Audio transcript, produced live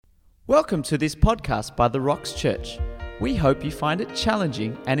Welcome to this podcast by The Rocks Church. We hope you find it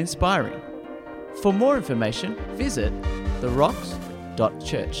challenging and inspiring. For more information, visit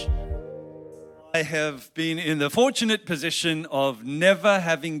therocks.church. I have been in the fortunate position of never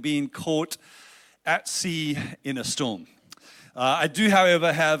having been caught at sea in a storm. I do,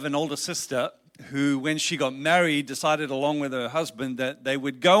 however, have an older sister who, when she got married, decided along with her husband that they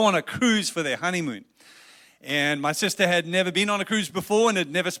would go on a cruise for their honeymoon. And my sister had never been on a cruise before and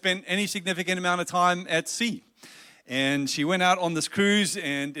had never spent any significant amount of time at sea. And she went out on this cruise,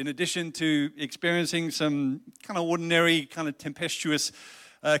 and in addition to experiencing some kind of ordinary, kind of tempestuous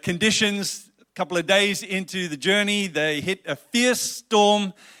conditions, a couple of days into the journey, they hit a fierce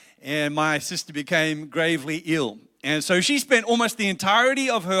storm, and my sister became gravely ill. And so she spent almost the entirety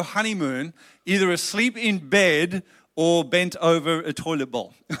of her honeymoon either asleep in bed or bent over a toilet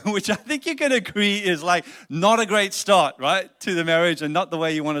bowl, which I think you can agree is like not a great start, right, to the marriage and not the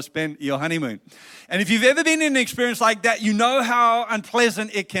way you want to spend your honeymoon. And if you've ever been in an experience like that, you know how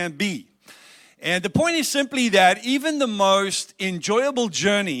unpleasant it can be. And the point is simply that even the most enjoyable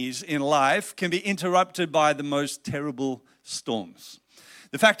journeys in life can be interrupted by the most terrible storms.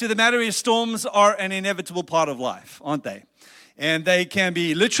 The fact of the matter is storms are an inevitable part of life, aren't they? And they can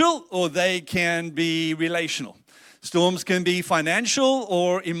be literal or they can be relational. Storms can be financial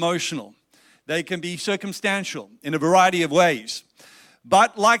or emotional. They can be circumstantial in a variety of ways.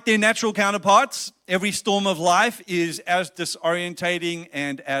 But like their natural counterparts, every storm of life is as disorientating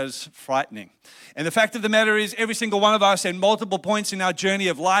and as frightening. And the fact of the matter is every single one of us at multiple points in our journey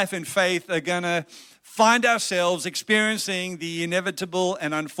of life and faith are going to find ourselves experiencing the inevitable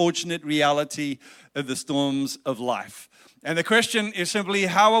and unfortunate reality of the storms of life. And the question is simply,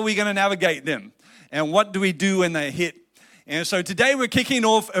 how are we going to navigate them? And what do we do when they hit? And so today we're kicking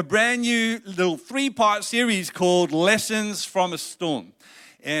off a brand new little 3-part series called Lessons from a Storm.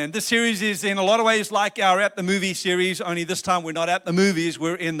 And this series is in a lot of ways like our At the Movie series, only this time we're not at the movies,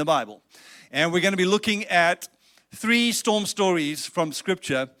 we're in the Bible. And we're going to be looking at 3 storm stories from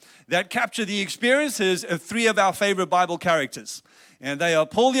Scripture that capture the experiences of 3 of our favorite Bible characters. And they are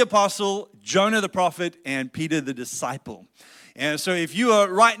Paul the Apostle, Jonah the Prophet, and Peter the Disciple. And so if you are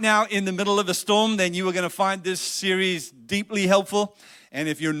right now in the middle of a storm, then you are going to find this series deeply helpful. And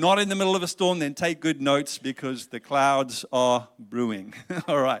if you're not in the middle of a storm, then take good notes because the clouds are brewing.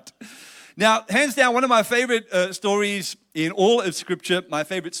 All right. Now, hands down, one of my favorite stories in all of Scripture, my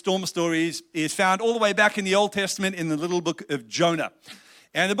favorite storm stories, is found all the way back in the Old Testament in the little book of Jonah.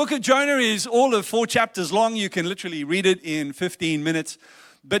 And the book of Jonah is all of 4 chapters long. You can literally read it in 15 minutes.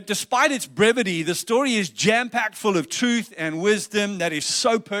 But despite its brevity, the story is jam-packed full of truth and wisdom that is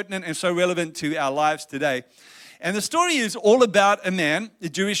so pertinent and so relevant to our lives today. And the story is all about a man, a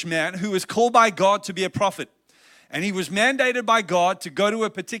Jewish man, who was called by God to be a prophet. And he was mandated by God to go to a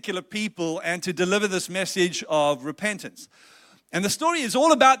particular people and to deliver this message of repentance. And the story is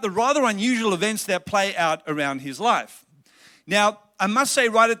all about the rather unusual events that play out around his life. Now, I must say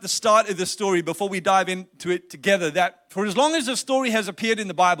right at the start of the story, before we dive into it together, that for as long as the story has appeared in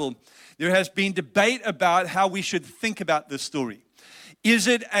the Bible, there has been debate about how we should think about this story. Is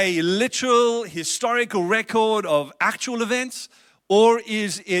it a literal historical record of actual events, or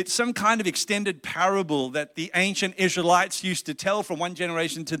is it some kind of extended parable that the ancient Israelites used to tell from one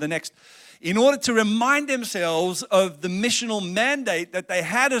generation to the next in order to remind themselves of the missional mandate that they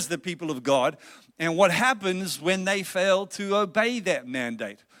had as the people of God and what happens when they fail to obey that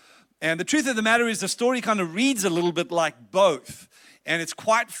mandate? And the truth of the matter is the story kind of reads a little bit like both. And it's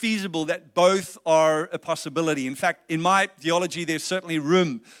quite feasible that both are a possibility. In fact, in my theology, there's certainly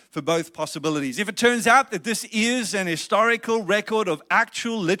room for both possibilities. If it turns out that this is an historical record of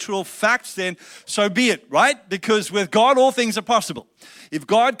actual, literal facts, then so be it, right? Because with God, all things are possible. If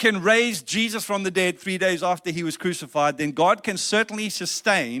God can raise Jesus from the dead 3 days after he was crucified, then God can certainly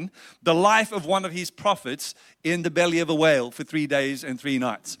sustain the life of one of his prophets in the belly of a whale for 3 days and 3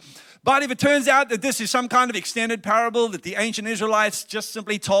 nights. But if it turns out that this is some kind of extended parable that the ancient Israelites just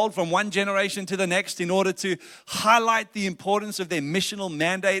simply told from one generation to the next in order to highlight the importance of their missional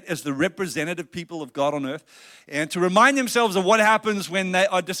mandate as the representative people of God on earth and to remind themselves of what happens when they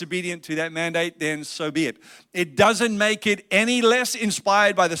are disobedient to that mandate, then so be it. It doesn't make it any less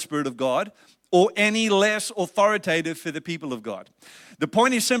inspired by the Spirit of God or any less authoritative for the people of God. The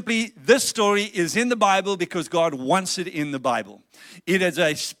point is simply, this story is in the Bible because God wants it in the Bible. It is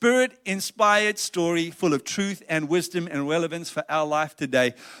a Spirit-inspired story full of truth and wisdom and relevance for our life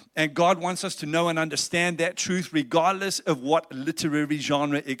today. And God wants us to know and understand that truth regardless of what literary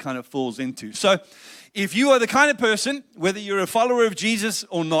genre it kind of falls into. So if you are the kind of person, whether you're a follower of Jesus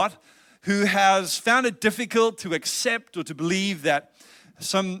or not, who has found it difficult to accept or to believe that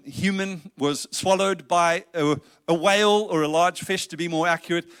some human was swallowed by a whale or a large fish, to be more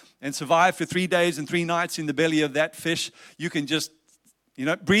accurate, and survived for 3 days and 3 nights in the belly of that fish, you can just,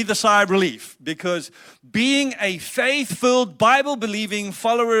 breathe a sigh of relief, because being a faith-filled, Bible-believing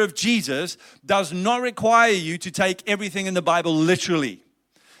follower of Jesus does not require you to take everything in the Bible literally,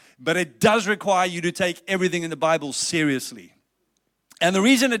 but it does require you to take everything in the Bible seriously. And the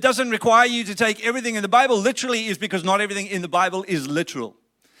reason it doesn't require you to take everything in the Bible literally is because not everything in the Bible is literal.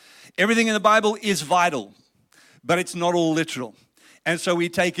 Everything in the Bible is vital, but it's not all literal. And so we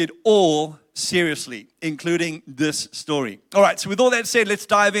take it all seriously, including this story. All right, so with all that said, let's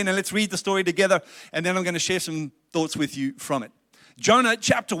dive in and let's read the story together, and then I'm going to share some thoughts with you from it. Jonah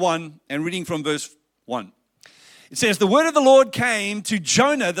chapter 1, and reading from verse 1. It says, "The word of the Lord came to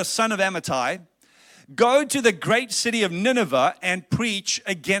Jonah, the son of Amittai. Go to the great city of Nineveh and preach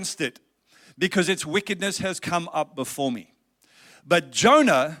against it, because its wickedness has come up before me." But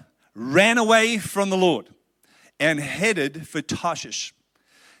Jonah ran away from the Lord and headed for Tarshish.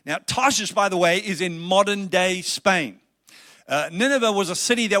 Now, Tarshish, by the way, is in modern-day Spain. Nineveh was a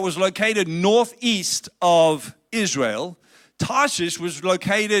city that was located northeast of Israel. Tarshish was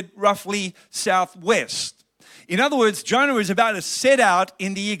located roughly southwest. In other words, Jonah is about to set out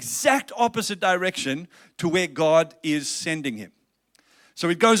in the exact opposite direction to where God is sending him. So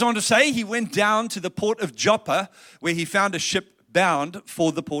it goes on to say he went down to the port of Joppa, where he found a ship bound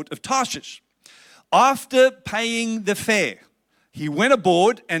for the port of Tarshish. After paying the fare, he went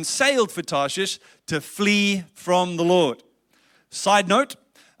aboard and sailed for Tarshish to flee from the Lord. Side note,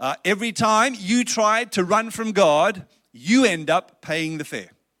 every time you try to run from God, you end up paying the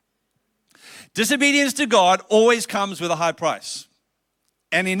fare. Disobedience to God always comes with a high price,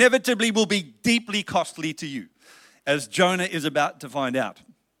 and inevitably will be deeply costly to you, as Jonah is about to find out.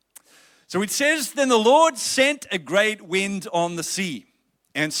 So it says, "Then the Lord sent a great wind on the sea,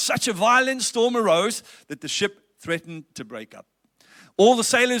 and such a violent storm arose that the ship threatened to break up. All the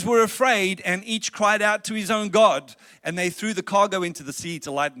sailors were afraid, and each cried out to his own God, and they threw the cargo into the sea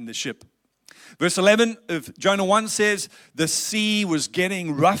to lighten the ship." Verse 11 of Jonah 1 says, "The sea was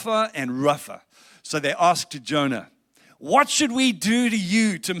getting rougher and rougher. So they asked Jonah, 'What should we do to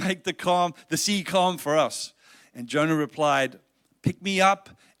you to make the sea calm for us?' And Jonah replied, 'Pick me up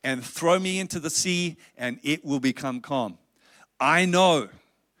and throw me into the sea, and it will become calm. I know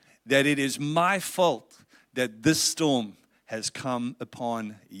that it is my fault that this storm has come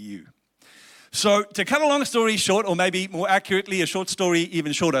upon you.'" So to cut a long story short, or maybe more accurately, a short story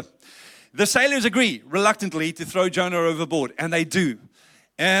even shorter, the sailors agree reluctantly to throw Jonah overboard, and they do.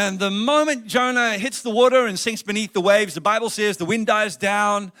 And the moment Jonah hits the water and sinks beneath the waves, the Bible says the wind dies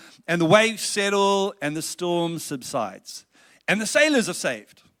down and the waves settle and the storm subsides. And the sailors are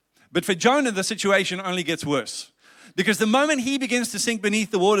saved. But for Jonah, the situation only gets worse. Because the moment he begins to sink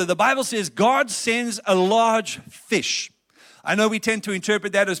beneath the water, the Bible says God sends a large fish. I know we tend to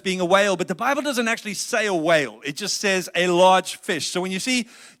interpret that as being a whale, but the Bible doesn't actually say a whale. It just says a large fish. So when you see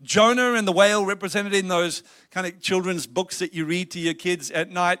Jonah and the whale represented in those kind of children's books that you read to your kids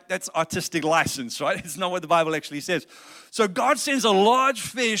at night, that's artistic license, right? It's not what the Bible actually says. So God sends a large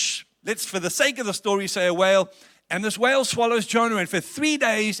fish, let's for the sake of the story say a whale, and this whale swallows Jonah, and for 3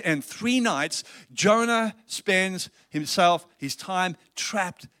 days and 3 nights, Jonah spends his time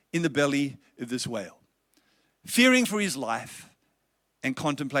trapped in the belly of this whale, fearing for his life and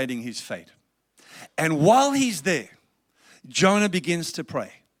contemplating his fate. And while he's there, Jonah begins to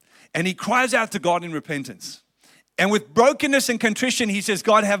pray. And he cries out to God in repentance. And with brokenness and contrition, he says,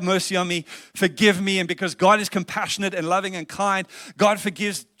 "God, have mercy on me, forgive me." And because God is compassionate and loving and kind, God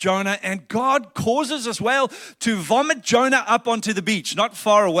forgives Jonah. And God causes as well to vomit Jonah up onto the beach, not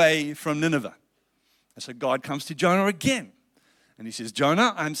far away from Nineveh. And so God comes to Jonah again. And he says,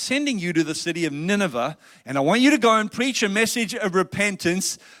 "Jonah, I'm sending you to the city of Nineveh, and I want you to go and preach a message of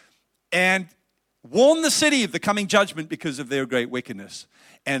repentance and warn the city of the coming judgment because of their great wickedness."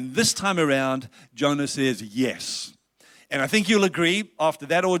 And this time around, Jonah says yes. And I think you'll agree, after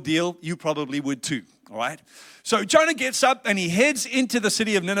that ordeal, you probably would too, all right? So Jonah gets up and he heads into the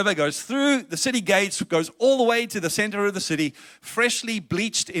city of Nineveh, goes through the city gates, goes all the way to the center of the city, freshly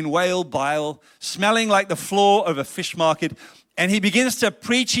bleached in whale bile, smelling like the floor of a fish market. And he begins to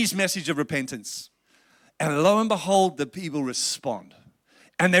preach his message of repentance. And lo and behold, the people respond.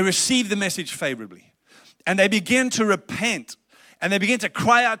 And they receive the message favorably. And they begin to repent. And they begin to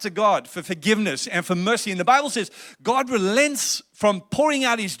cry out to God for forgiveness and for mercy. And the Bible says God relents from pouring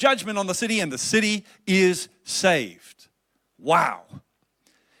out his judgment on the city, and the city is saved. Wow.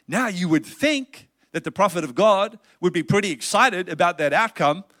 Now you would think that the prophet of God would be pretty excited about that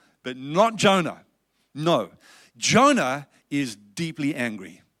outcome, but not Jonah. No. Jonah is deeply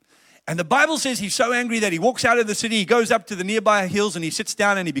angry. And the Bible says he's so angry that he walks out of the city, he goes up to the nearby hills, and he sits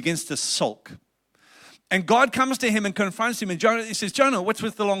down and he begins to sulk. And God comes to him and confronts him, and he says, Jonah, what's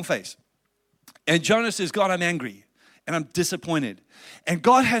with the long face? And Jonah says, God, I'm angry and I'm disappointed. And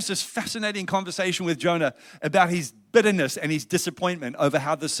God has this fascinating conversation with Jonah about his bitterness and his disappointment over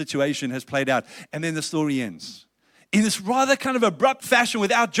how this situation has played out. And then the story ends in this rather kind of abrupt fashion,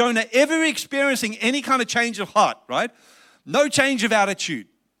 without Jonah ever experiencing any kind of change of heart, right? No change of attitude,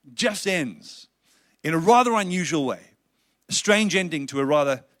 just ends in a rather unusual way. A strange ending to a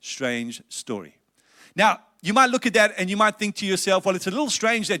rather strange story. Now, you might look at that and you might think to yourself, well, it's a little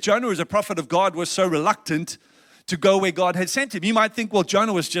strange that Jonah, as a prophet of God, was so reluctant to go where God had sent him. You might think, well,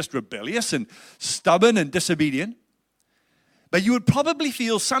 Jonah was just rebellious and stubborn and disobedient. But you would probably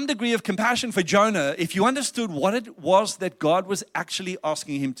feel some degree of compassion for Jonah if you understood what it was that God was actually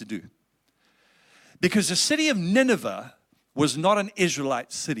asking him to do. Because the city of Nineveh was not an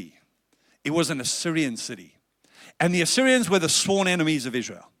Israelite city. It was an Assyrian city. And the Assyrians were the sworn enemies of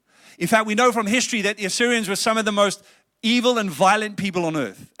Israel. In fact, we know from history that the Assyrians were some of the most evil and violent people on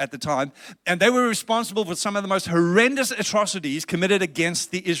earth at the time, and they were responsible for some of the most horrendous atrocities committed against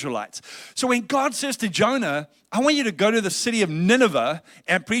the Israelites. So when God says to Jonah, I want you to go to the city of Nineveh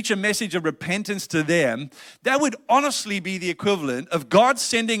and preach a message of repentance to them, that would honestly be the equivalent of God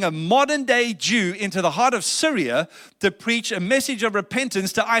sending a modern day Jew into the heart of Syria to preach a message of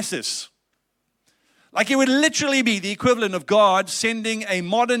repentance to ISIS. Like, it would literally be the equivalent of God sending a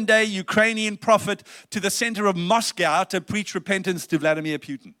modern day Ukrainian prophet to the center of Moscow to preach repentance to Vladimir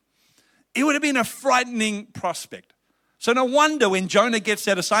Putin. It would have been a frightening prospect. So no wonder when Jonah gets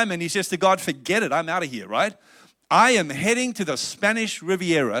that assignment, he says to God, forget it, I'm out of here, right? I am heading to the Spanish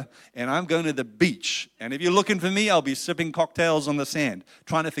Riviera and I'm going to the beach. And if you're looking for me, I'll be sipping cocktails on the sand,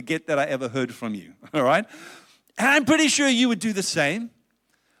 trying to forget that I ever heard from you, all right? And I'm pretty sure you would do the same.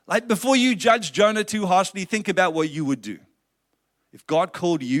 Like, before you judge Jonah too harshly, think about what you would do. If God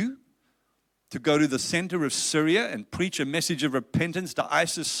called you to go to the center of Syria and preach a message of repentance to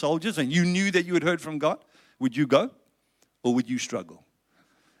ISIS soldiers, and you knew that you had heard from God, would you go? Or would you struggle?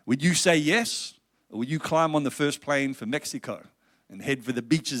 Would you say yes? Or would you climb on the first plane for Mexico and head for the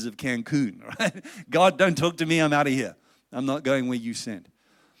beaches of Cancun? Right? God, don't talk to me, I'm out of here. I'm not going where you sent.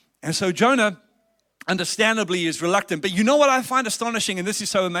 And so Jonah, understandably, is reluctant. But you know what I find astonishing, and this is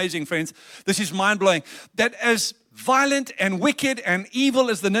so amazing, friends, this is mind-blowing, that as violent and wicked and evil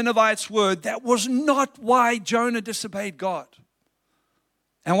as the Ninevites were, that was not why Jonah disobeyed God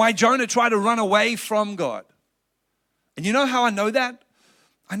and why Jonah tried to run away from God. And you know how I know that?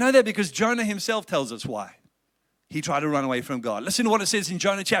 I know that because Jonah himself tells us why he tried to run away from God. Listen to what it says in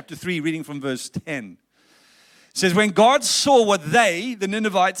Jonah chapter 3, reading from verse 10. It says, when God saw what they, the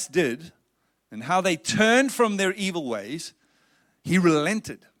Ninevites, did, and how they turned from their evil ways, he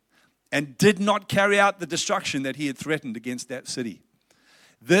relented and did not carry out the destruction that he had threatened against that city.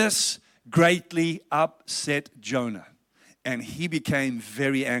 This greatly upset Jonah, and he became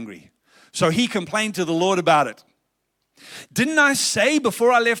very angry. So he complained to the Lord about it. Didn't I say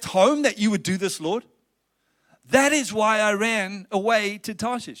before I left home that you would do this, Lord? That is why I ran away to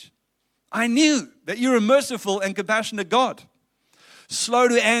Tarshish. I knew that you're a merciful and compassionate God, slow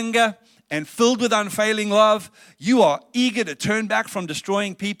to anger and filled with unfailing love. You are eager to turn back from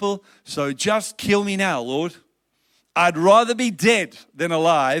destroying people, so just kill me now, Lord. I'd rather be dead than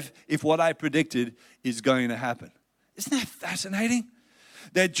alive if what I predicted is going to happen. Isn't that fascinating?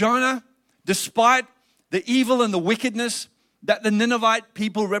 That Jonah, despite the evil and the wickedness that the Ninevite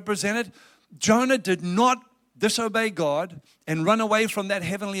people represented, Jonah did not disobey God and run away from that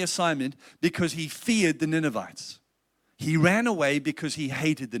heavenly assignment because he feared the Ninevites. He ran away because he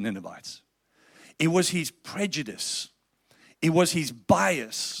hated the Ninevites. It was his prejudice. It was his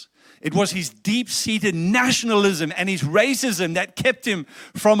bias. It was his deep-seated nationalism and his racism that kept him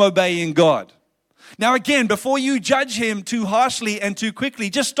from obeying God. Now again, before you judge him too harshly and too quickly,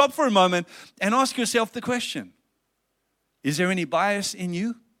 just stop for a moment and ask yourself the question, is there any bias in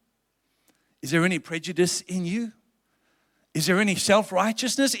you? Is there any prejudice in you? Is there any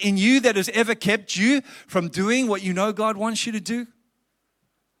self-righteousness in you that has ever kept you from doing what you know God wants you to do?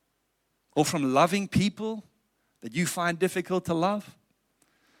 Or from loving people that you find difficult to love?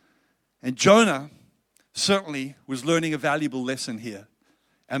 And Jonah certainly was learning a valuable lesson here.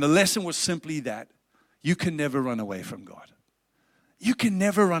 And the lesson was simply that you can never run away from God. You can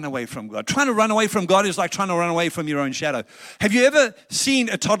never run away from God. Trying to run away from God is like trying to run away from your own shadow. Have you ever seen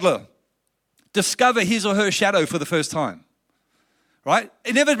a toddler discover his or her shadow for the first time? Right?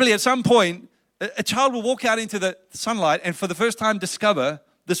 Inevitably, at some point, a child will walk out into the sunlight and for the first time discover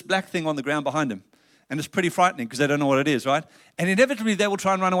this black thing on the ground behind him. And it's pretty frightening because they don't know what it is, right? And inevitably, they will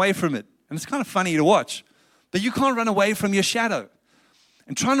try and run away from it. And it's kind of funny to watch. But you can't run away from your shadow.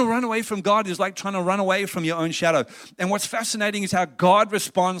 And trying to run away from God is like trying to run away from your own shadow. And what's fascinating is how God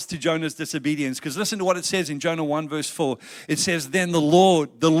responds to Jonah's disobedience. Because listen to what it says in Jonah 1 verse 4. It says, then the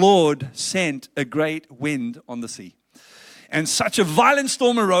Lord sent a great wind on the sea. And such a violent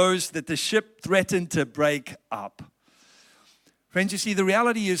storm arose that the ship threatened to break up. Friends, you see, the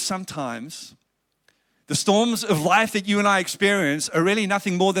reality is sometimes the storms of life that you and I experience are really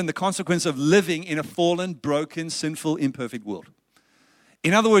nothing more than the consequence of living in a fallen, broken, sinful, imperfect world.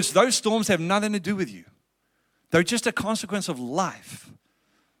 In other words, those storms have nothing to do with you. They're just a consequence of life.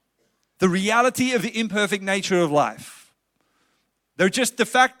 The reality of the imperfect nature of life. They're just the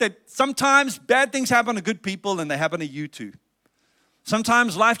fact that sometimes bad things happen to good people and they happen to you too.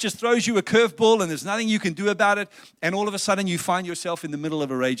 Sometimes life just throws you a curveball and there's nothing you can do about it, and all of a sudden you find yourself in the middle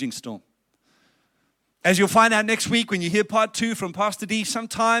of a raging storm. As you'll find out next week when you hear part 2 from Pastor D,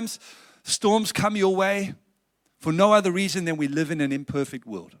 sometimes storms come your way for no other reason than we live in an imperfect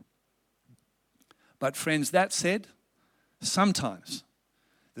world. But friends, that said, sometimes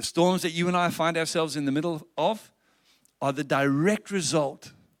the storms that you and I find ourselves in the middle of are the direct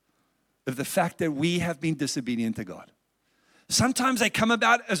result of the fact that we have been disobedient to God. Sometimes they come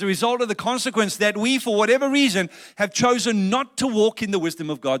about as a result of the consequence that we, for whatever reason, have chosen not to walk in the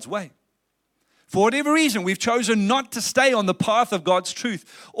wisdom of God's way. For whatever reason, we've chosen not to stay on the path of God's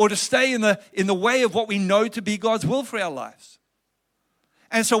truth or to stay in the way of what we know to be God's will for our lives.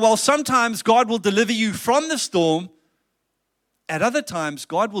 And so while sometimes God will deliver you from the storm, at other times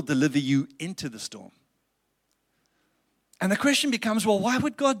God will deliver you into the storm. And the question becomes, well, why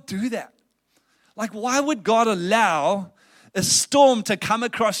would God do that? Like, why would God allow a storm to come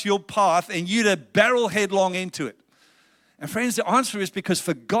across your path and you to barrel headlong into it? And friends, the answer is because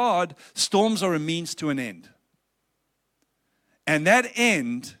for God, storms are a means to an end. And that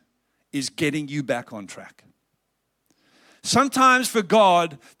end is getting you back on track. Sometimes for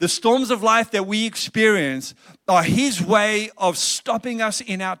God, the storms of life that we experience are His way of stopping us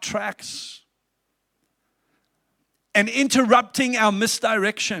in our tracks and interrupting our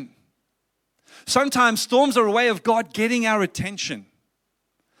misdirection. Sometimes storms are a way of God getting our attention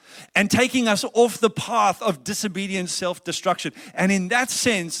and taking us off the path of disobedient self-destruction. And in that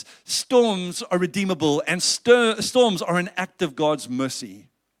sense, storms are redeemable and storms are an act of God's mercy.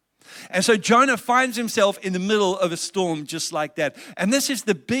 And so Jonah finds himself in the middle of a storm just like that. And this is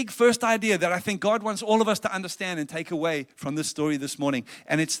the big first idea that I think God wants all of us to understand and take away from this story this morning.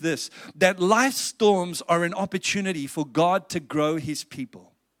 And it's this, that life's storms are an opportunity for God to grow His people.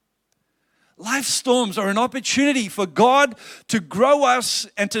 Life storms are an opportunity for God to grow us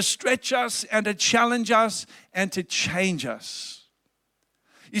and to stretch us and to challenge us and to change us.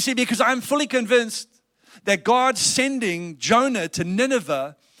 You see, because I'm fully convinced that God sending Jonah to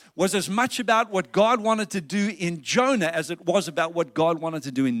Nineveh was as much about what God wanted to do in Jonah as it was about what God wanted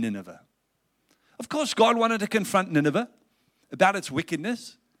to do in Nineveh. Of course, God wanted to confront Nineveh about its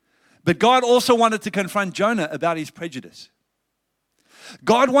wickedness, but God also wanted to confront Jonah about his prejudice.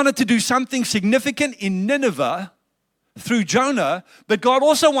 God wanted to do something significant in Nineveh through Jonah, but God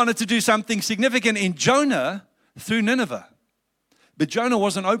also wanted to do something significant in Jonah through Nineveh. But Jonah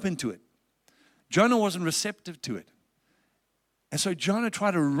wasn't open to it. Jonah wasn't receptive to it. And so Jonah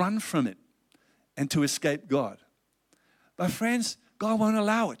tried to run from it and to escape God. But friends, God won't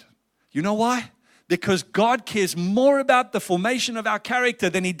allow it. You know why? Because God cares more about the formation of our character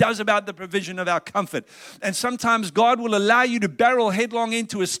than He does about the provision of our comfort. And sometimes God will allow you to barrel headlong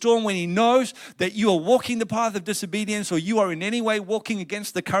into a storm when He knows that you are walking the path of disobedience, or you are in any way walking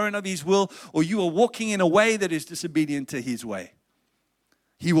against the current of His will, or you are walking in a way that is disobedient to His way.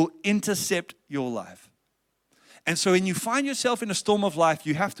 He will intercept your life. And so when you find yourself in a storm of life,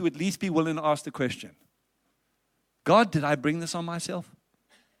 you have to at least be willing to ask the question, God, did I bring this on myself?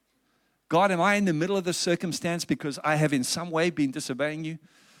 God, am I in the middle of this circumstance because I have in some way been disobeying you?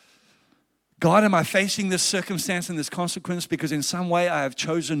 God, am I facing this circumstance and this consequence because in some way I have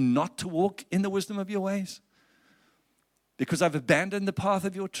chosen not to walk in the wisdom of your ways? Because I've abandoned the path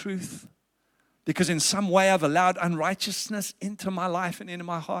of your truth? Because in some way I've allowed unrighteousness into my life and into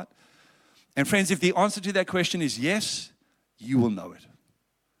my heart? And friends, if the answer to that question is yes, you will know it.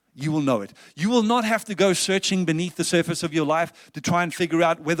 You will know it. You will not have to go searching beneath the surface of your life to try and figure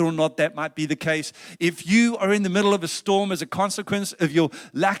out whether or not that might be the case. If you are in the middle of a storm as a consequence of your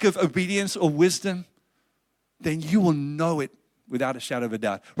lack of obedience or wisdom, then you will know it without a shadow of a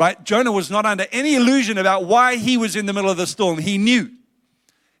doubt. Right? Jonah was not under any illusion about why he was in the middle of the storm. He knew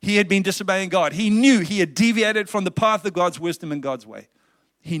he had been disobeying God. He knew he had deviated from the path of God's wisdom and God's way.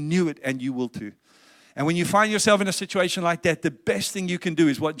 He knew it, and you will too. And when you find yourself in a situation like that, the best thing you can do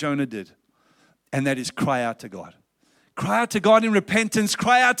is what Jonah did, and that is cry out to God. Cry out to God in repentance.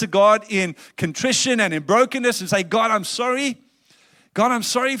 Cry out to God in contrition and in brokenness and say, God, I'm sorry. God, I'm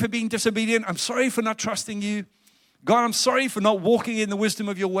sorry for being disobedient. I'm sorry for not trusting you. God, I'm sorry for not walking in the wisdom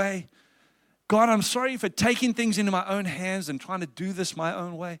of your way. God, I'm sorry for taking things into my own hands and trying to do this my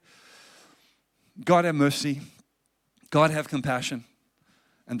own way. God, have mercy. God, have compassion.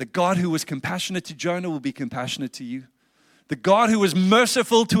 And the God who was compassionate to Jonah will be compassionate to you. The God who was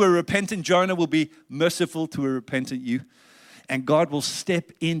merciful to a repentant Jonah will be merciful to a repentant you. And God will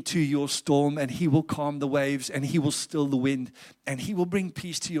step into your storm, and He will calm the waves, and He will still the wind, and He will bring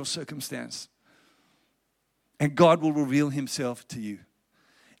peace to your circumstance. And God will reveal Himself to you.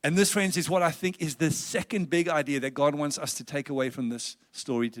 And this, friends, is what I think is the second big idea that God wants us to take away from this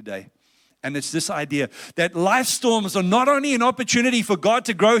story today. And it's this idea that life storms are not only an opportunity for God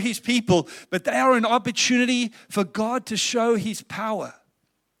to grow His people, but they are an opportunity for God to show His power.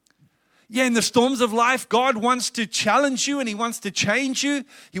 Yeah, in the storms of life, God wants to challenge you and He wants to change you.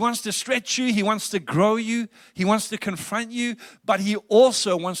 He wants to stretch you. He wants to grow you. He wants to confront you. But He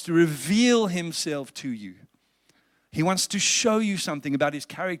also wants to reveal Himself to you. He wants to show you something about His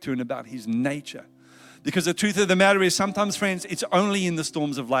character and about His nature. Because the truth of the matter is sometimes, friends, it's only in the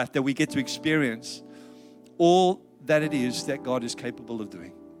storms of life that we get to experience all that it is that God is capable of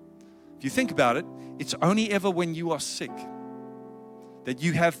doing. If you think about it, it's only ever when you are sick that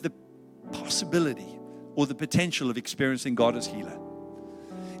you have the possibility or the potential of experiencing God as healer.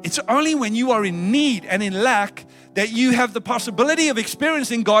 It's only when you are in need and in lack that you have the possibility of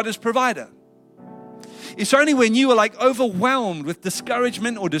experiencing God as provider. It's only when you are like overwhelmed with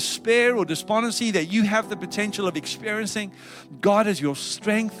discouragement or despair or despondency that you have the potential of experiencing God as your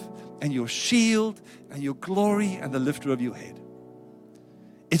strength and your shield and your glory and the lifter of your head.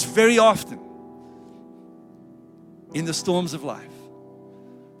 It's very often in the storms of life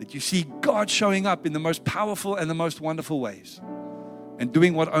that you see God showing up in the most powerful and the most wonderful ways and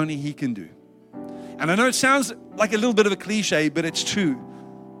doing what only He can do. And I know it sounds like a little bit of a cliche, but it's true.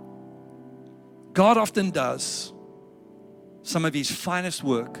 God often does some of His finest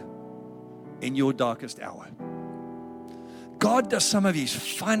work in your darkest hour. God does some of His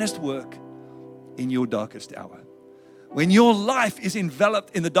finest work in your darkest hour. When your life is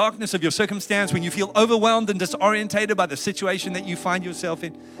enveloped in the darkness of your circumstance, when you feel overwhelmed and disorientated by the situation that you find yourself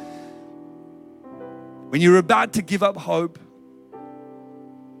in, when you're about to give up hope,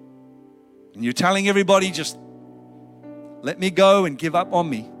 and you're telling everybody, just let me go and give up on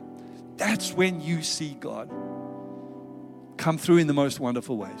me, that's when you see God come through in the most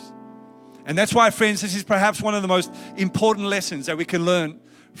wonderful ways. And that's why, friends, this is perhaps one of the most important lessons that we can learn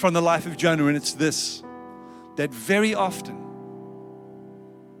from the life of Jonah, and it's this, that very often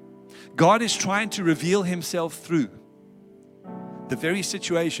God is trying to reveal Himself through the very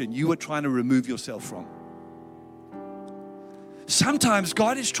situation you are trying to remove yourself from. Sometimes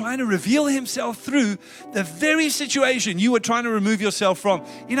God is trying to reveal Himself through the very situation you are trying to remove yourself from.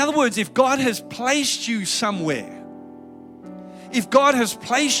 In other words, if God has placed you somewhere, if God has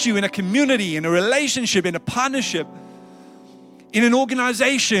placed you in a community, in a relationship, in a partnership, in an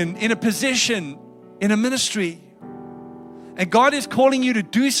organization, in a position, in a ministry, and God is calling you to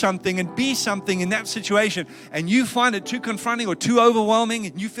do something and be something in that situation, and you find it too confronting or too overwhelming,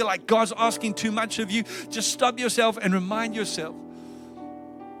 and you feel like God's asking too much of you, just stop yourself and remind yourself,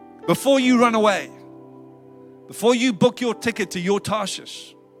 before you run away, before you book your ticket to your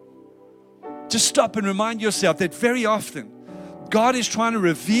Tarshish, just stop and remind yourself that very often God is trying to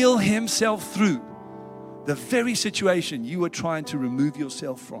reveal Himself through the very situation you are trying to remove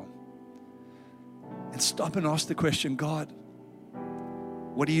yourself from. And stop and ask the question, God,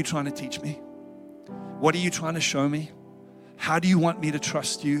 what are you trying to teach me? What are you trying to show me? How do you want me to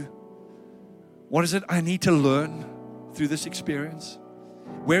trust you? What is it I need to learn through this experience?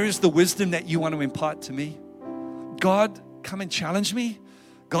 Where is the wisdom that you want to impart to me? God, come and challenge me.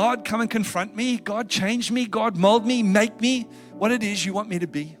 God, come and confront me. God, change me. God, mold me, make me what it is you want me to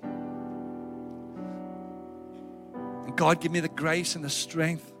be. And God, give me the grace and the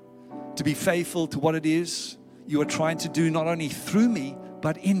strength to be faithful to what it is you are trying to do, not only through me,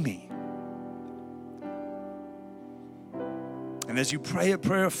 but in me. And as you pray a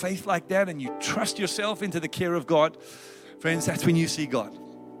prayer of faith like that and you trust yourself into the care of God, friends, that's when you see God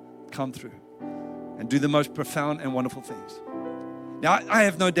come through and do the most profound and wonderful things. Now, I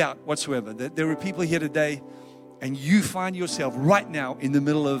have no doubt whatsoever that there are people here today and you find yourself right now in the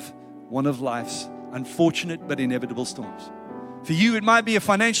middle of one of life's unfortunate but inevitable storms. For you, it might be a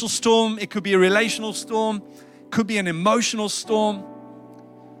financial storm. It could be a relational storm. It could be an emotional storm.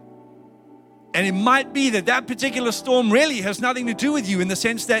 And it might be that that particular storm really has nothing to do with you in the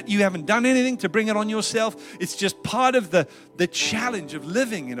sense that you haven't done anything to bring it on yourself. It's just part of the challenge of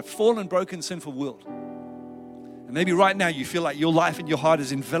living in a fallen, broken, sinful world. And maybe right now you feel like your life and your heart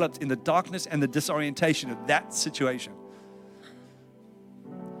is enveloped in the darkness and the disorientation of that situation.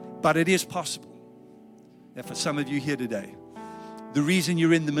 But it is possible that for some of you here today, the reason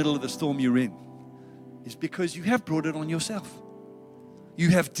you're in the middle of the storm you're in is because you have brought it on yourself.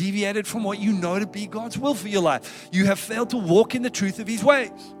 You have deviated from what you know to be God's will for your life. You have failed to walk in the truth of His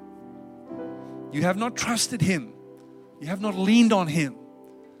ways. You have not trusted Him. You have not leaned on Him.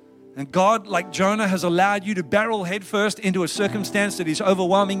 And God, like Jonah, has allowed you to barrel headfirst into a circumstance that is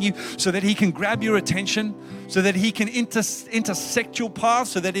overwhelming you so that He can grab your attention, so that He can intersect your path,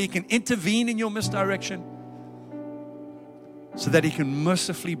 so that He can intervene in your misdirection, so that He can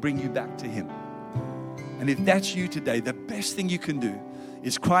mercifully bring you back to Him. And if that's you today, the best thing you can do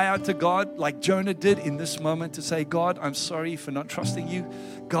is cry out to God like Jonah did in this moment to say, God, I'm sorry for not trusting you.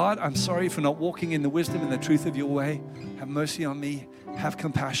 God, I'm sorry for not walking in the wisdom and the truth of your way. Have mercy on me. Have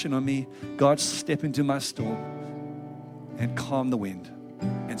compassion on me. God, step into my storm and calm the wind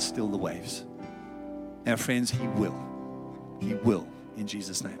and still the waves. Now, friends, He will. He will in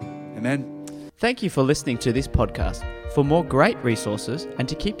Jesus' name. Amen. Thank you for listening to this podcast. For more great resources and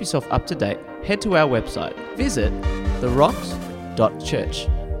to keep yourself up to date, head to our website. Visit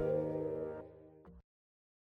therocks.church.